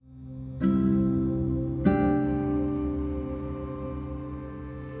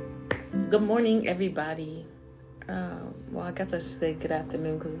Good morning, everybody. Well, I guess I should say good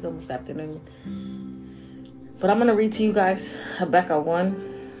afternoon because it's almost afternoon. But I'm going to read to you guys Habakkuk 1.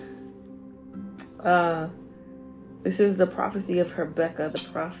 This is the prophecy of Habakkuk,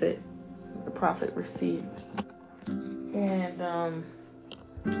 the prophet received. And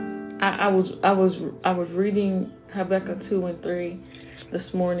I was reading Habakkuk 2 and 3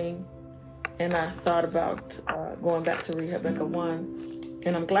 this morning, and I thought about going back to read Habakkuk 1,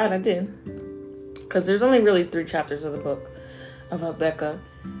 and I'm glad I did, because there's only really 3 chapters of the book of Habakkuk.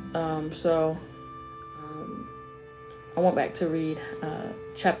 So I went back to read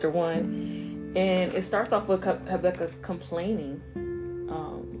chapter 1, and it starts off with Habakkuk complaining.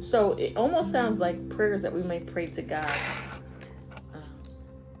 So it almost sounds like prayers that we may pray to God.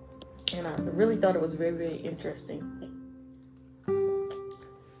 And I really thought it was very, very interesting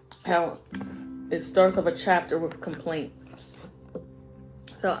how it starts off a chapter with complaints.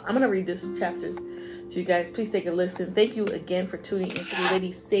 So I'm going to read this chapter to you guys. Please take a listen. Thank you again for tuning into the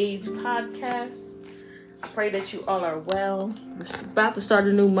Lady Sage podcast. I pray that you all are well. We're about to start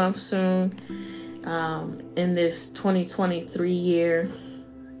a new month soon in this 2023 year.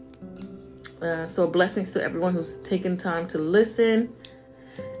 So blessings to everyone who's taken time to listen.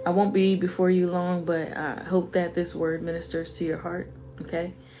 I won't be before you long, but I hope that this word ministers to your heart.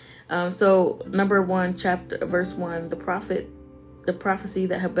 Okay. So number 1, verse 1, the prophecy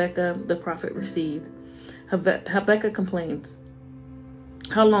that Habakkuk, the prophet, received. Habakkuk complains,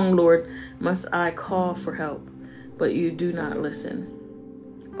 "How long, Lord, must I call for help, but you do not listen?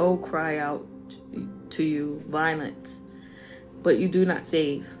 Oh, cry out to you violence, but you do not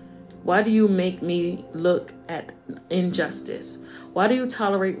save. Why do you make me look at injustice? Why do you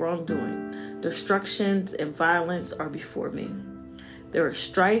tolerate wrongdoing? Destruction and violence are before me. There is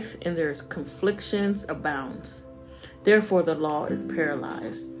strife and there is conflictions abounds. Therefore the law is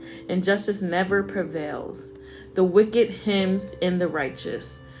paralyzed, and justice never prevails. The wicked hems in the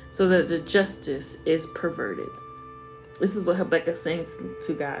righteous, so that the justice is perverted." This is what Habakkuk is saying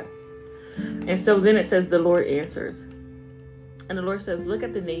to God. And so then it says the Lord answers. And the Lord says, "Look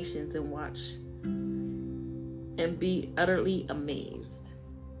at the nations and watch and be utterly amazed."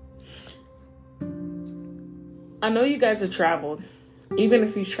 I know you guys have traveled. Even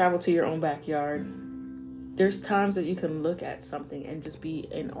if you travel to your own backyard, there's times that you can look at something and just be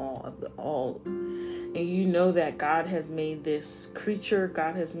in awe of the all. And you know that God has made this creature,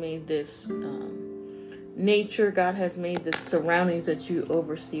 God has made this nature, God has made the surroundings that you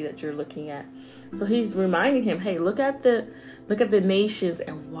oversee, that you're looking at. So he's reminding him, hey, look at the nations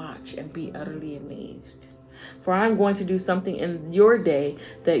and watch and be utterly amazed. For I'm going to do something in your day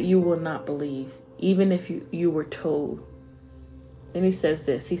that you will not believe, even if you were told. And he says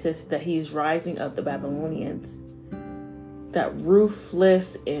this, he says that he is rising up the Babylonians, that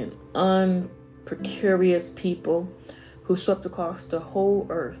ruthless and unprecarious people who swept across the whole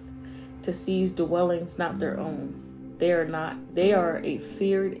earth to seize dwellings not their own. They are a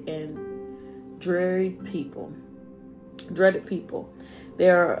feared and dreaded people. They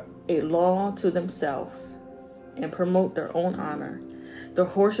are a law to themselves and promote their own honor. Their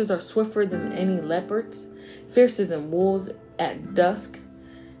horses are swifter than any leopards, fiercer than wolves at dusk.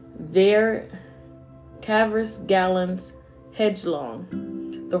 Their cavalry gallons headlong.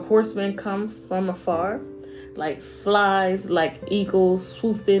 The horsemen come from afar, like flies, like eagles,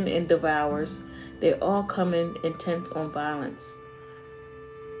 swooping and devours. They all come in intent on violence.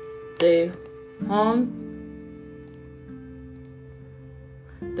 They haunt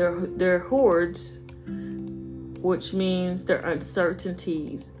their hordes, which means their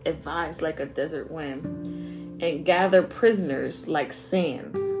uncertainties, advise like a desert wind, and gather prisoners like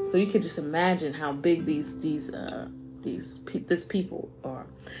sands. So you could just imagine how big these people are.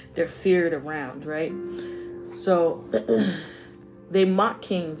 They're feared around, right? So they mock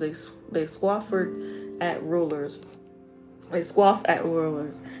kings. They scoff at rulers. They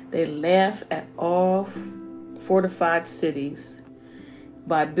laugh at all fortified cities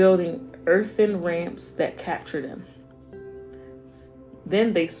by building earthen ramps that capture them.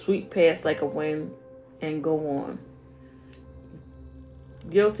 Then they sweep past like a wind and go on.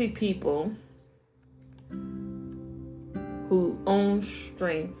 Guilty people who own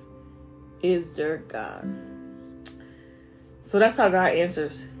strength is their God. So that's how God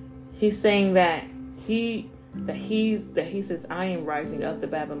answers. He's saying that he says, "I am rising up the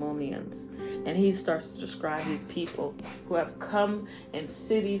Babylonians." And he starts to describe these people who have come in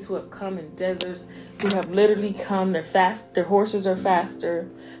cities, who have come in deserts, who have literally come. They're fast. Their horses are faster.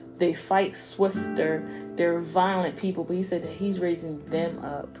 They fight swifter. They're violent people. But he said that he's raising them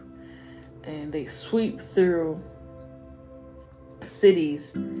up. And they sweep through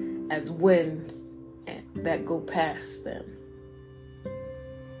cities as wind that go past them.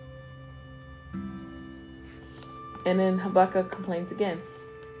 And then Habakkuk complains again.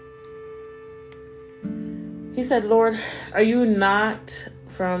 He said, Lord, are you not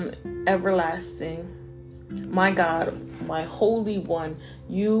from everlasting? My God, my Holy One,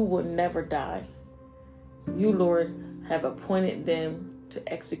 you will never die. You, Lord, have appointed them to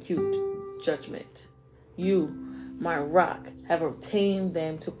execute judgment. You, my rock, have obtained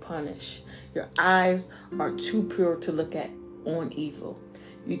them to punish. Your eyes are too pure to look at on evil.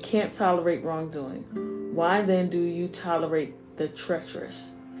 You can't tolerate wrongdoing. Why then do you tolerate the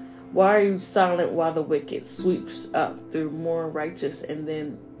treacherous? Why are you silent while the wicked sweeps up through more righteous and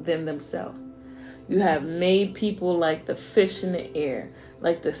than themselves? You have made people like the fish in the air,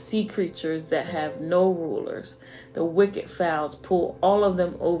 like the sea creatures that have no rulers. The wicked fowls pull all of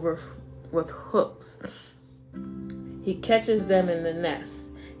them over with hooks. He catches them in the nest.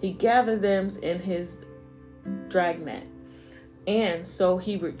 He gathers them in his dragnet. And so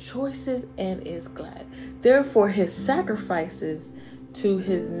he rejoices and is glad. Therefore his sacrifices to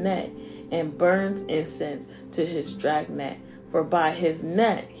his net and burns incense to his dragnet. For by his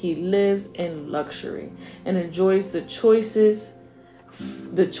net he lives in luxury and enjoys the choicest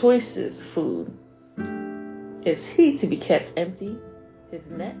food. Is he to be kept empty? His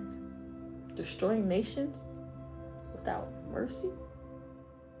net, destroying nations without mercy?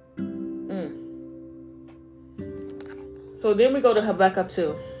 So then we go to Habakkuk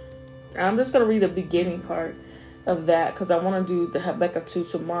 2. I'm just going to read the beginning part of that because I want to do the Habakkuk 2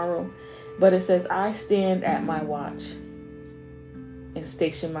 tomorrow. But it says, I stand at my watch and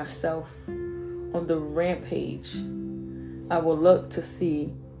station myself on the rampage. I will look to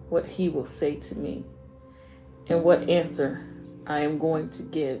see what he will say to me and what answer I am going to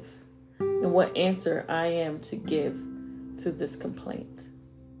give and what answer I am to give to this complaint.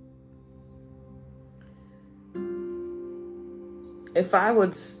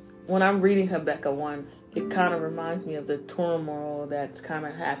 When I'm reading Habakkuk 1, it kind of reminds me of the turmoil that's kind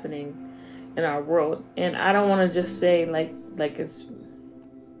of happening in our world. And I don't want to just say like it's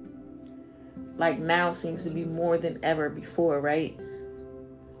like now seems to be more than ever before, right?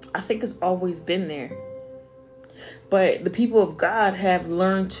 I think it's always been there. But the people of God have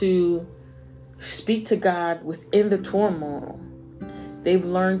learned to speak to God within the turmoil. They've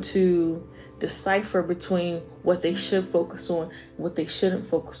learned to decipher between what they should focus on and what they shouldn't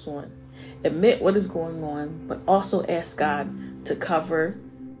focus on. Admit what is going on, but also ask God to cover,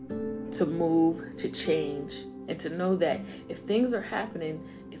 to move, to change, and to know that if things are happening,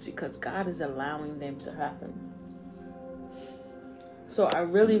 it's because God is allowing them to happen. So I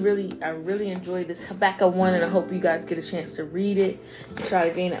really enjoyed this Habakkuk 1, and I hope you guys get a chance to read it and try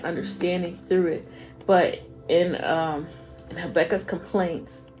to gain an understanding through it. But in Habakkuk's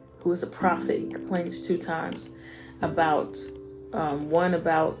complaints, who is a prophet, he complains 2 times about one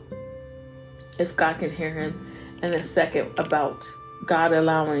about if God can hear him, and the second about God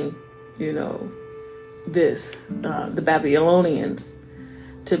allowing, the Babylonians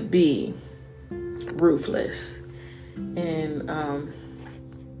to be ruthless. And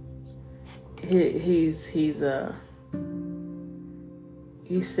he's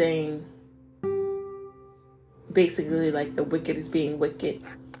saying basically like the wicked is being wicked,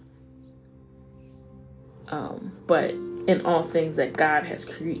 but in all things that God has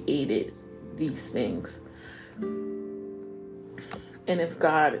created these things. And if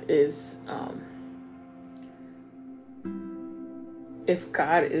God is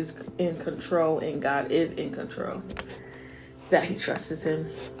in control, and God is in control, that he trusts him.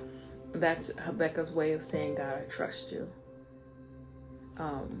 That's Habakkuk's way of saying, God, I trust you.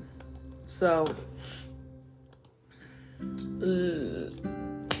 So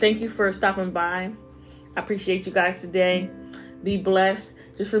thank you for stopping by. I appreciate you guys today. Be blessed.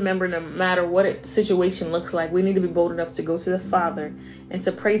 Just remember, no matter what a situation looks like, we need to be bold enough to go to the Father and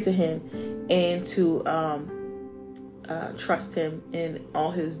to pray to him and to trust him in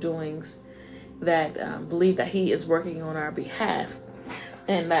all his doings, that believe that he is working on our behalf,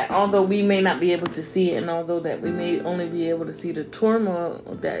 and that although we may not be able to see it, and although that we may only be able to see the turmoil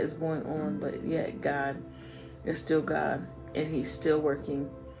that is going on, but yet God is still God, and he's still working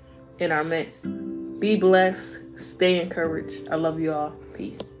in our midst. Be blessed. Stay encouraged. I love you all.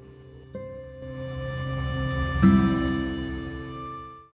 Peace.